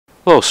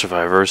Hello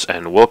survivors,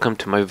 and welcome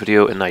to my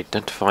video in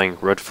identifying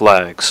red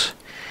flags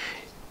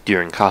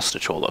during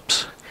hostage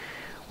holdups.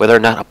 Whether or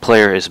not a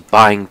player is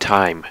buying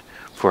time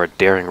for a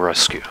daring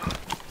rescue.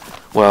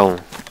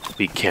 Well,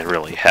 we can't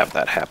really have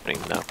that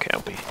happening now,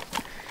 can we?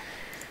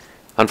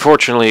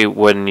 Unfortunately,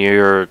 when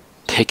you're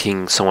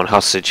taking someone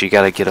hostage, you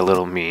gotta get a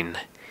little mean,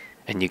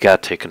 and you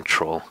gotta take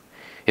control.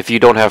 If you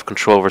don't have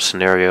control over a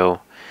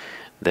scenario,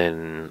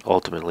 then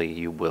ultimately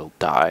you will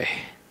die.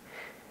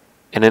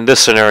 And in this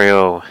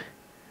scenario,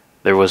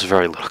 there was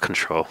very little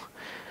control.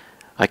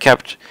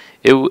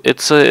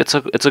 It's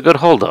a good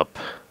holdup,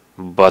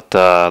 but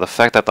the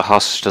fact that the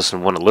hostage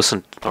doesn't want to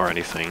listen or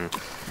anything,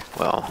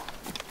 well,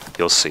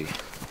 you'll see.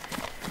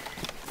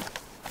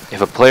 If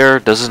a player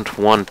doesn't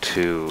want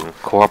to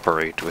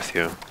cooperate with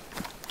you,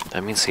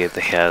 that means he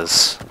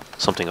has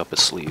something up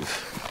his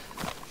sleeve.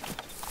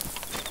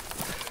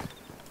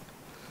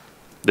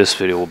 This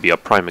video will be a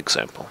prime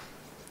example.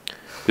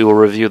 We will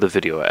review the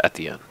video at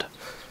the end.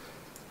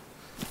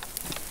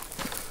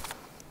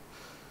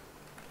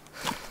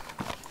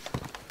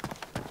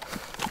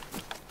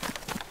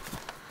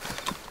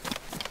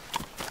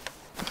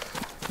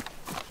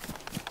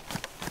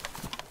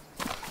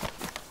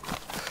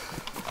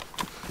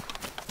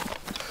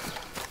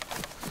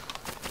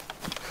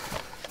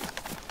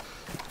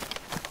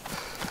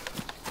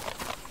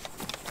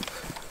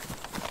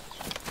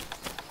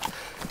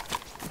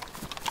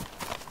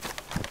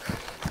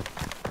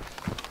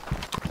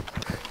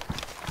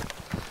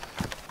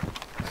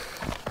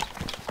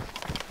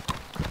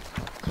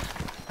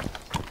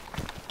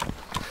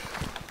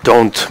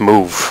 Don't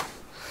move.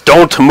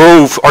 Don't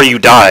move or you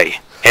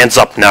die. Hands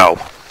up now.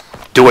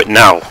 Do it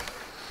now.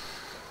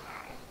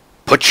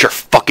 Put your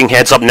fucking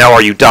hands up now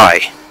or you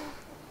die.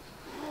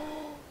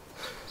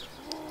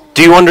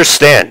 Do you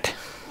understand?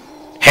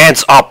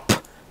 Hands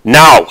up.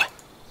 Now.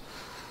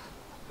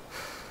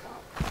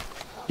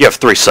 You have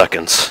 3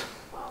 seconds.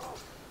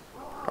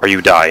 Or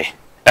you die.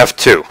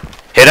 F2.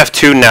 Hit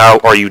F2 now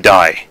or you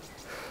die.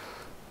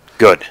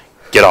 Good.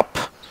 Get up.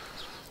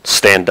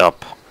 Stand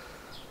up.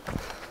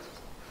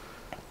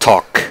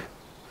 Talk.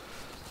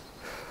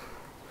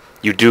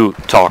 You do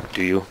talk,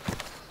 do you?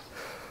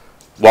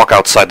 Walk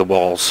outside the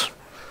walls.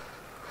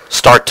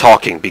 Start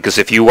talking, because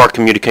if you are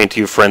communicating to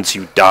your friends,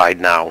 you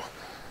died now.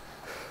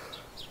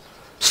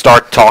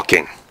 Start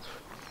talking.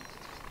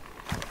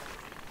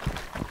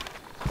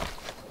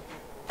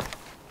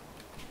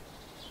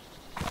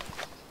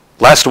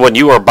 Last one,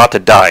 you are about to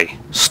die.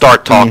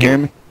 Start talking. Can you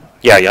hear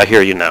me? Yeah, I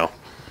hear you now.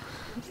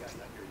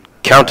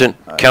 Count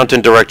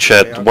in direct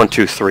chat. 1,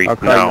 2, 3. I'll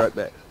call Now. you right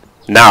back.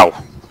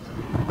 Now.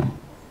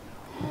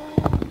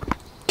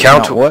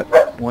 Count what?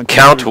 1, 2,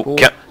 count 3, 4.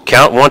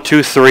 count 1,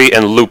 2, 3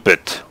 and loop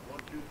it.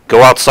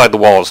 Go outside the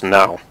walls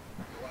now.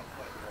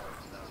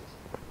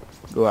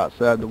 Go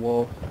outside the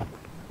wall.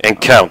 And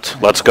count.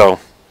 Let's go.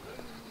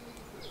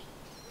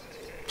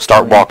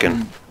 Start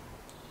walking.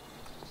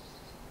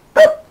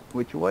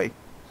 Which way?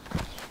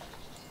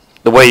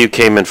 The way you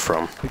came in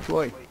from. Which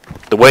way?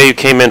 The way you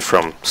came in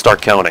from.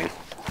 Start counting.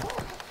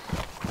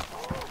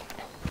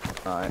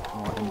 Alright,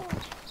 1,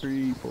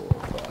 3, 4,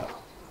 5.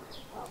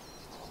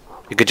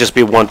 It could just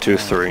be 1, 2,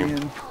 3.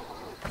 10.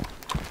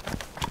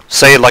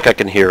 Say it like I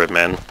can hear it,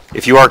 man.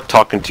 If you are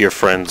talking to your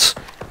friends,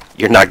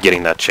 you're not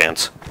getting that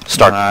chance.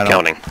 Start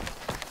counting.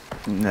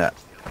 Nah,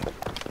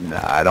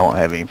 I don't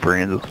have any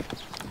friends.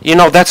 You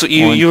know, that's what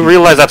you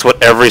realize that's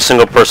what every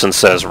single person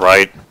says,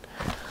 right?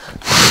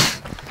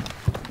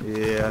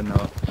 Yeah,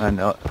 I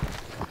know it.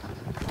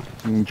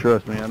 You can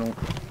trust me, I'm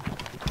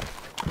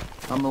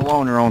a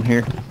loner on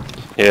here.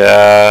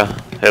 Yeah,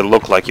 it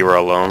looked like you were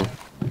alone.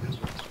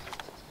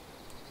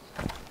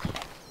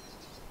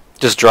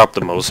 Just drop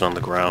the Mosin on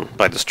the ground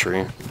by this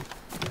tree.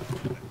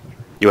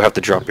 You'll have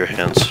to drop your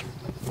hands.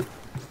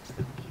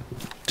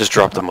 Just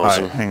drop the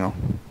Mosin. Alright, hang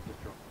on.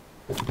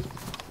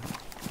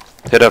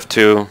 Hit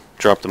F2,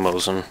 drop the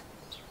Mosin.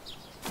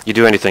 You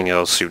do anything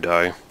else, you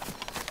die.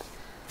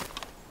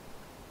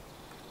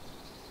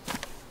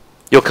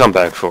 You'll come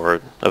back for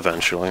it,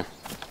 eventually.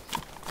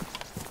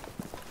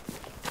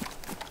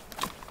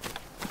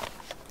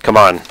 Come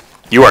on.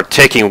 You are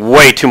taking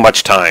way too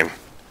much time.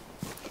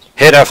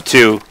 Hit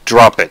F2,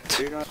 drop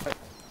it.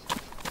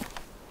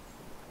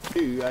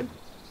 Dude,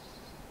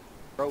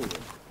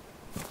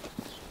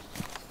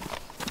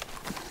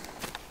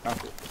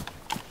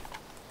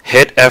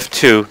 Hit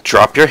F2,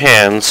 drop your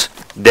hands,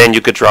 then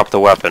you could drop the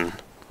weapon.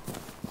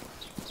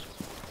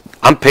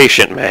 I'm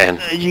patient, man.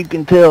 As you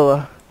can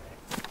tell,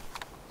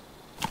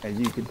 I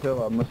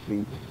must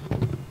be.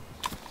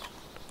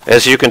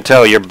 As you can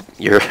tell, you're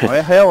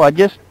Well, hell, I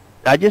just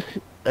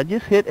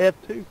hit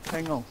F2.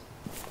 Hang on.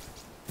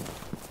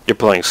 you're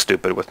playing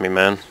stupid with me,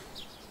 man.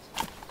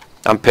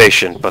 I'm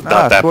patient, but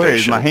not that patient.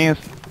 Is my hands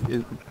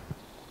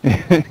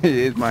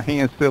is my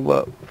hand still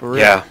up for real?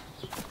 Yeah.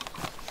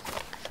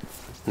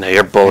 No,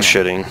 you're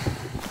bullshitting.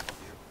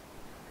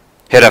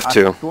 Hit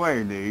F2. I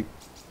swear, dude.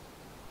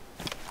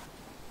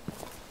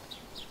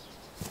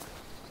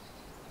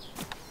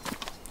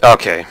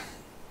 Okay.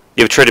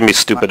 You've treated me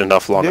stupid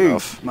enough long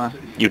enough.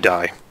 You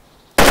die.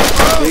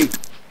 See?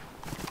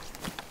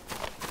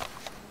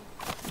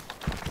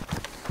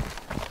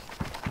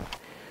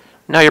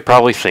 Now you're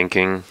probably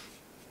thinking,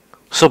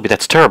 Sobie,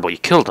 that's terrible, you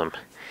killed him.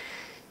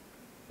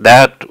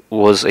 That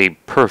was a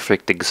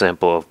perfect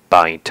example of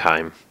buying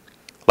time.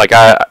 Like,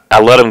 I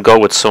let him go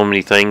with so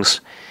many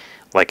things,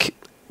 like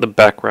the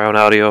background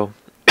audio,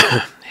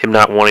 him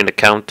not wanting to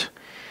count.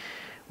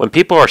 When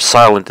people are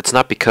silent, it's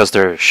not because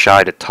they're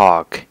shy to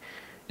talk,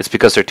 it's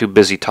because they're too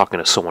busy talking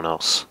to someone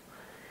else.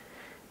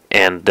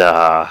 And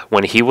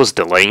when he was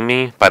delaying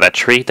me by that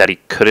tree that he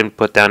couldn't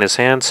put down his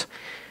hands,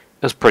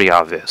 it was pretty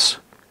obvious.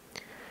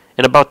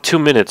 In about 2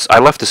 minutes, I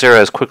left this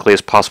area as quickly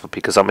as possible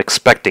because I'm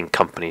expecting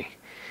company.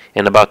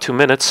 In about 2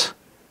 minutes,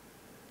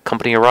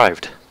 company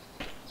arrived.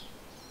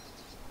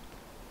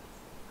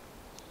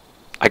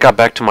 I got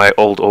back to my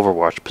old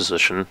Overwatch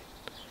position,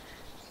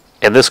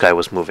 and this guy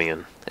was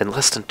moving in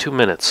less than 2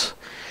 minutes.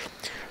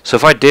 So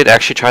if I did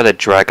actually try to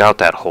drag out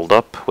that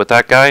holdup with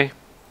that guy,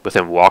 with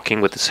him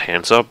walking with his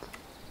hands up,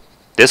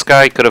 this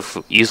guy could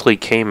have easily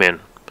came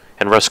in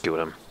and rescued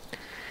him.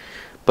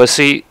 But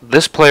see,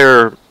 this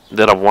player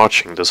that I'm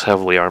watching, this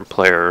heavily armed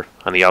player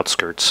on the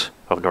outskirts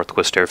of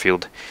Northwest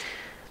Airfield,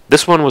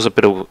 this one was a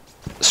bit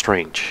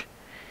strange.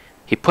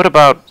 He put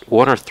about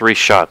 1 or 3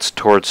 shots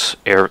towards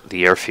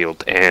the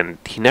airfield, and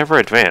he never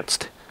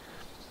advanced.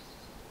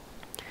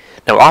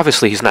 Now,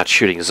 obviously, he's not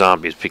shooting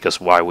zombies,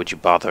 because why would you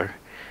bother?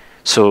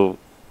 So,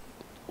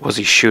 was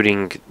he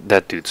shooting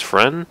that dude's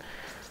friend?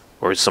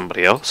 Or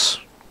somebody else?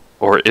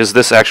 Or is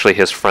this actually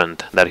his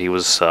friend that he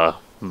was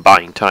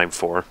buying time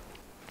for?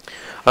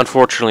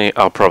 Unfortunately,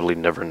 I'll probably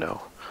never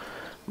know.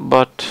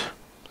 But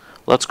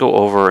let's go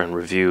over and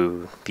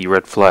review the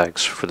red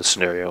flags for the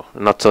scenario,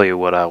 and I'll tell you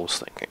what I was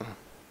thinking.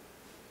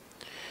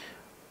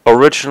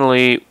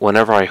 Originally,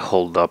 whenever I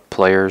hold up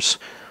players,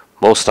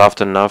 most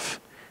often enough,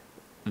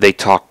 they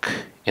talk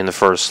in the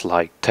first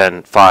like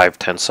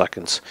 5-10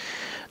 seconds.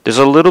 There's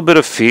a little bit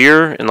of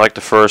fear in like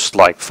the first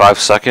like 5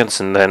 seconds,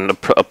 and then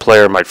a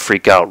player might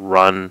freak out,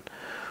 run,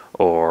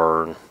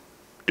 or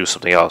do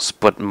something else.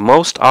 But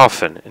most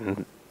often,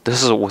 and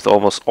this is with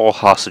almost all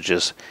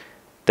hostages,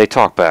 they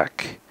talk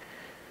back.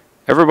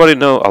 A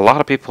lot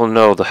of people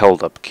know the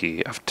held up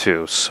key,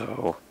 F2,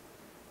 so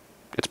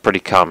it's pretty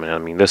common. I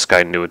mean, this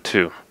guy knew it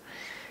too.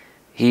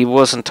 He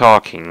wasn't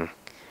talking.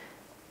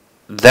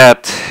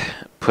 That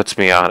puts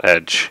me on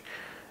edge.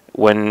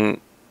 When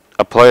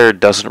a player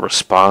doesn't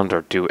respond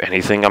or do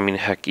anything, I mean,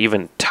 heck,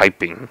 even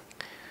typing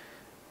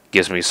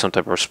gives me some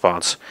type of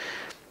response.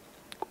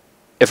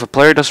 If a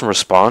player doesn't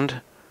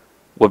respond,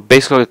 what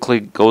basically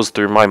goes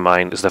through my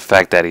mind is the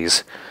fact that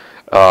he's,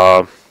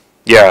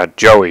 yeah,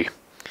 Joey,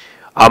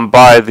 I'm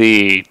by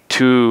the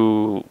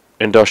 2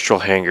 industrial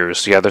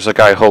hangars. Yeah, there's a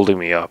guy holding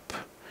me up.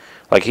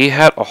 Like, he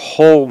had a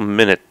whole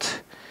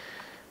minute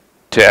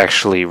to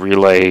actually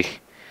relay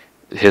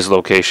his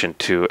location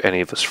to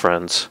any of his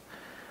friends.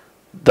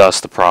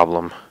 Thus the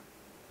problem.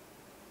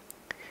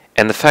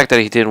 And the fact that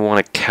he didn't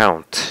want to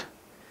count.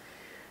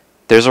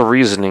 There's a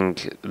reasoning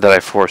that I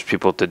force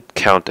people to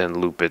count and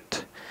loop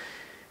it.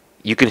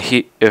 You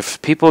can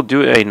if people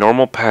do a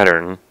normal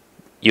pattern,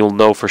 you'll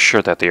know for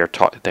sure that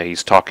that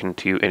he's talking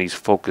to you and he's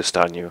focused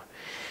on you.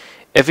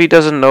 If he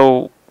doesn't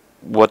know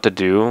what to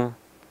do,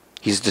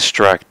 he's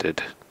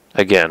distracted.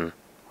 Again,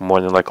 more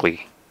than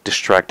likely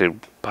distracted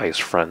by his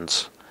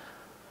friends.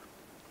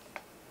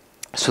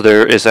 So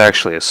there is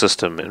actually a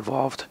system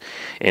involved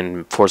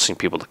in forcing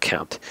people to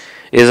count.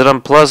 Is it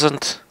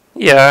unpleasant?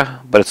 Yeah,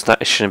 but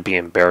it shouldn't be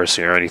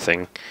embarrassing or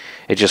anything.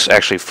 It just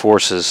actually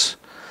forces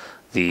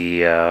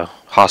the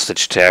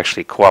hostage to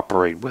actually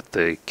cooperate with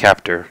the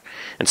captor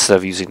instead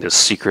of using this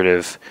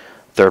secretive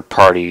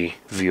third-party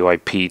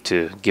VoIP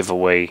to give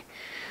away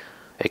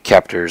a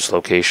captor's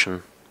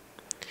location.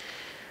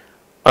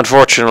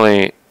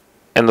 Unfortunately,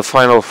 and the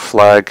final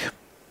flag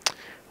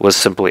was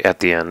simply at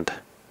the end.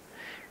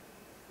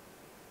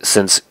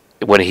 Since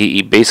when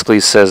he basically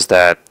says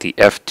that the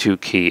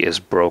F2 key is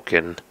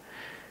broken,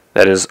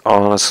 that is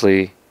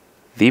honestly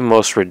the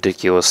most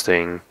ridiculous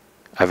thing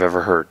I've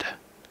ever heard.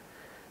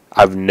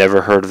 I've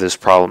never heard of this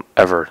problem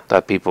ever,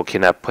 that people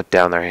cannot put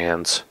down their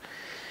hands.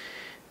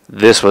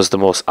 This was the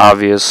most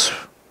obvious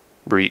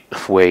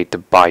way to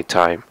buy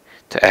time,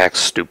 to act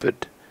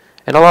stupid.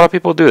 And a lot of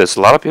people do this.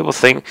 A lot of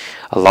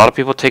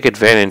people take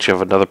advantage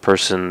of another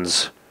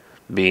person's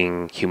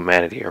being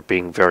humanity or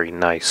being very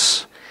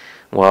nice.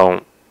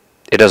 Well,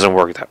 it doesn't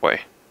work that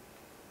way.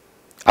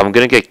 I'm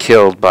gonna get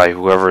killed by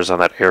whoever's on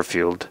that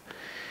airfield,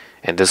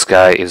 and this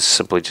guy is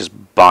simply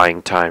just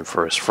buying time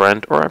for his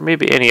friend, or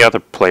maybe any other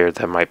player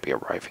that might be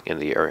arriving in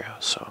the area,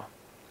 so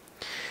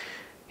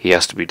he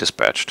has to be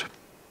dispatched.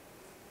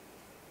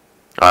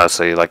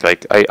 Honestly,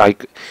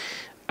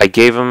 I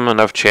gave him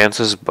enough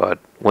chances, but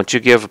once you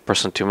give a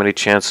person too many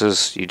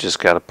chances, you just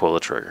gotta pull the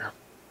trigger.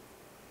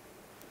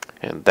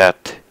 And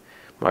that,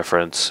 my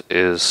friends,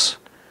 is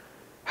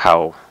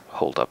how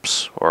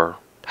holdups, or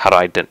how to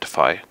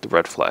identify the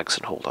red flags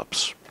in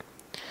holdups.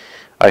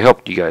 I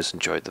hope you guys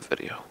enjoyed the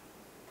video,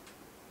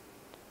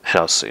 and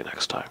I'll see you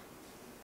next time.